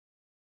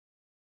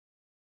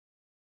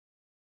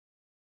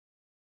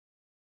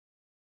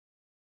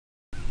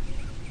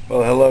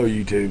Well, hello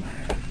YouTube.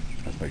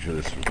 Let's make sure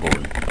this is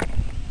recording.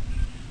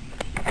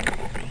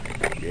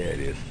 Yeah, it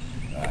is.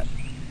 Alright.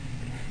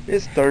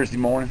 It's Thursday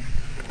morning.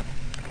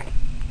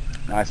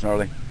 Nice and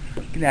early.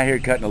 Getting out here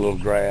cutting a little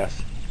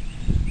grass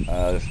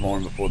this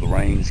morning before the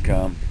rains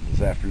come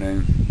this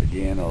afternoon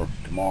again or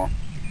tomorrow.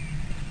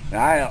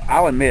 Now,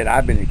 I'll admit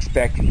I've been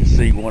expecting to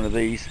see one of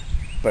these,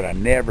 but I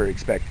never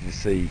expected to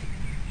see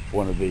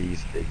one of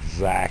these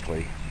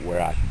exactly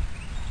where I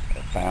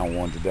found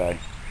one today.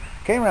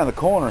 Came around the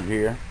corner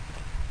here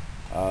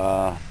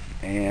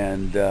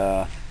and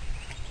right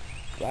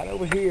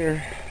over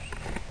here,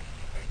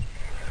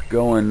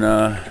 going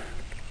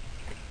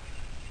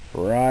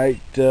right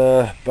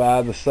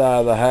by the side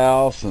of the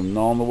house and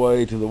on the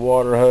way to the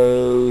water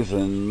hose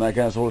and that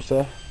kind of sort of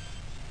stuff.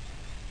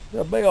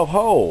 There's a big old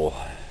hole.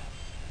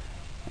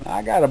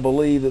 I gotta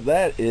believe that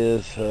that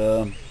is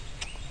an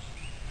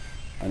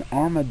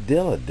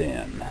armadillo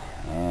den.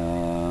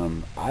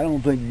 I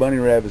don't think bunny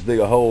rabbits dig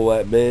a hole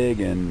that big,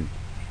 and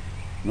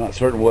I'm not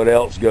certain what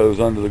else goes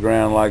under the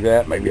ground like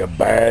that. Maybe a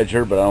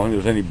badger, but I don't think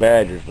there's any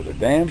badgers. But they're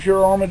damn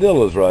sure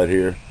armadillos right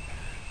here.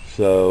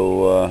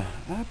 So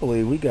I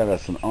believe we got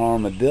us an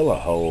armadillo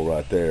hole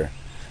right there.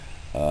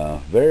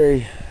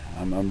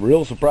 I'm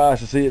real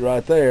surprised to see it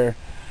right there.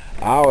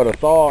 I would have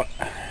thought,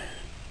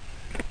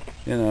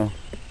 you know,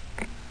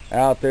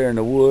 out there in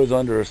the woods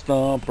under a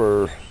stump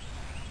or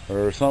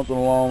something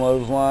along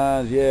those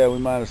lines, yeah, we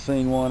might have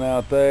seen one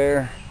out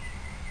there.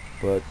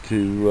 But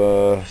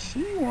to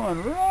see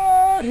one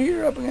right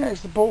here up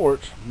against the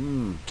porch.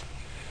 So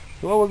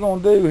what we're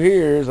going to do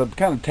here is I've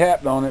kind of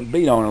tapped on it and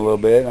beat on it a little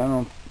bit. I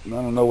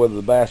don't know whether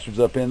the bastard's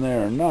up in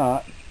there or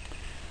not.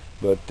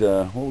 But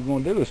what we're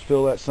going to do is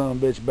fill that son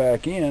of a bitch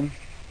back in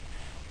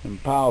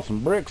and pile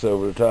some bricks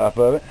over the top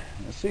of it.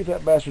 Let's see if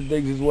that bastard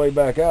digs his way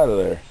back out of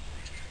there.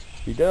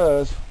 If he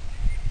does,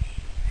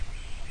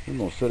 we're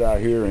going to sit out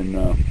here and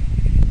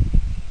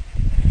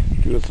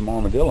do some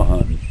armadillo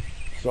hunting.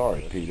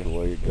 Sorry, Peter, the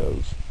way it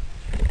goes.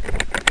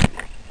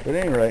 But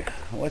at any rate,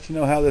 I'll let you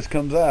know how this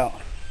comes out.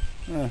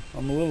 I'm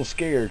a little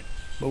scared,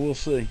 but we'll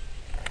see.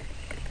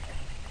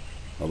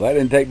 Well, that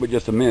didn't take but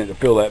just a minute to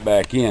fill that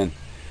back in.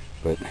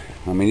 But,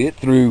 I mean, it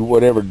threw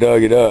whatever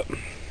dug it up,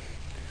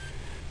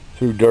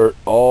 threw dirt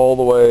all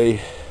the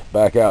way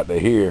back out to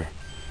here.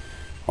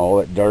 All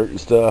that dirt and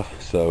stuff.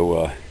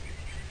 So,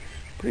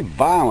 pretty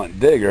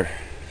violent digger.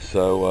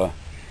 So,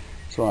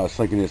 that's why I was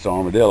thinking it's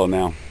armadillo.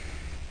 Now,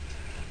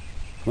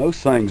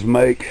 most things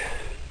make,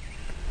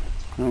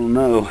 I don't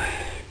know,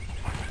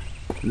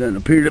 doesn't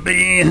appear to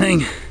be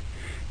anything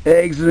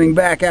exiting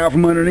back out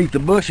from underneath the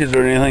bushes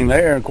or anything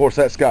there. And of course,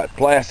 that's got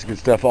plastic and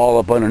stuff all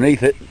up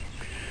underneath it.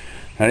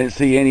 I didn't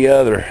see any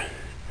other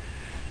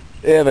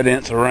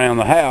evidence around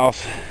the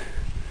house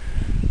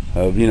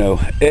of, you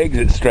know,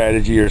 exit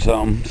strategy or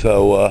something.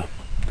 So,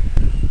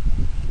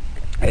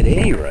 at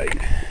any rate,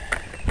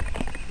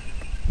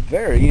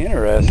 very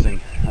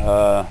interesting.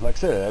 Like I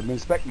said, I've been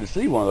expecting to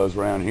see one of those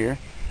around here.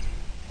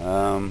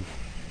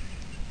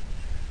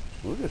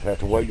 We'll just have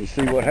to wait and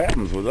see what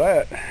happens with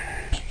that.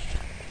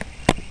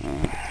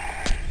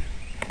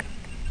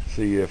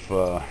 See if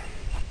got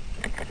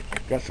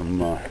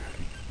some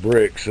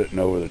bricks sitting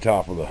over the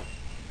top of the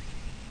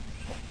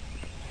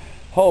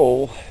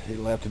hole.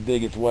 It'll have to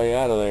dig its way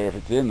out of there if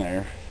it's in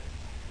there.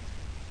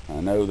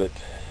 I know that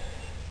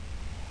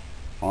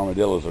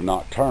armadillos are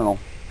nocturnal.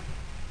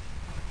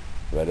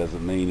 That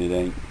doesn't mean it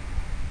ain't.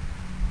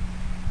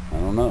 I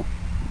don't know.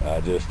 I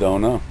just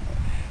don't know.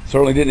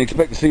 Certainly didn't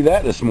expect to see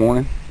that this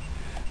morning.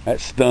 That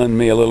stunned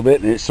me a little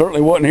bit, and it certainly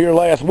wasn't here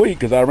last week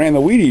because I ran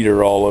the weed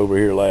eater all over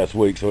here last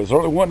week. So it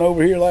certainly wasn't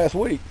over here last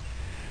week.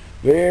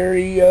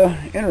 Very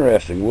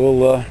interesting.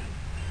 But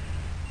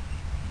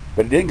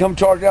it didn't come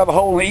charged out of the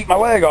hole and eat my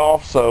leg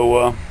off.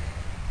 So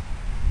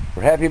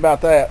we're happy about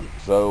that.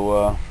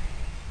 So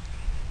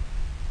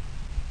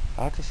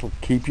I'll just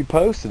keep you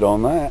posted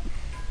on that.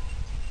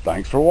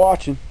 Thanks for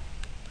watching.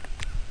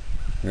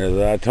 As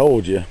I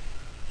told you,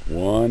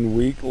 1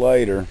 week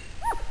later,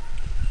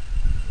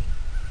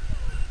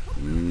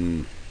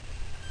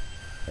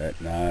 that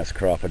nice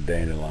crop of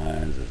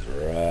dandelions is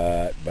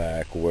right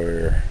back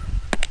where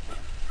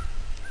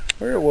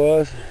it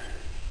was.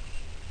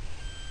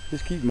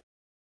 Just keep moving.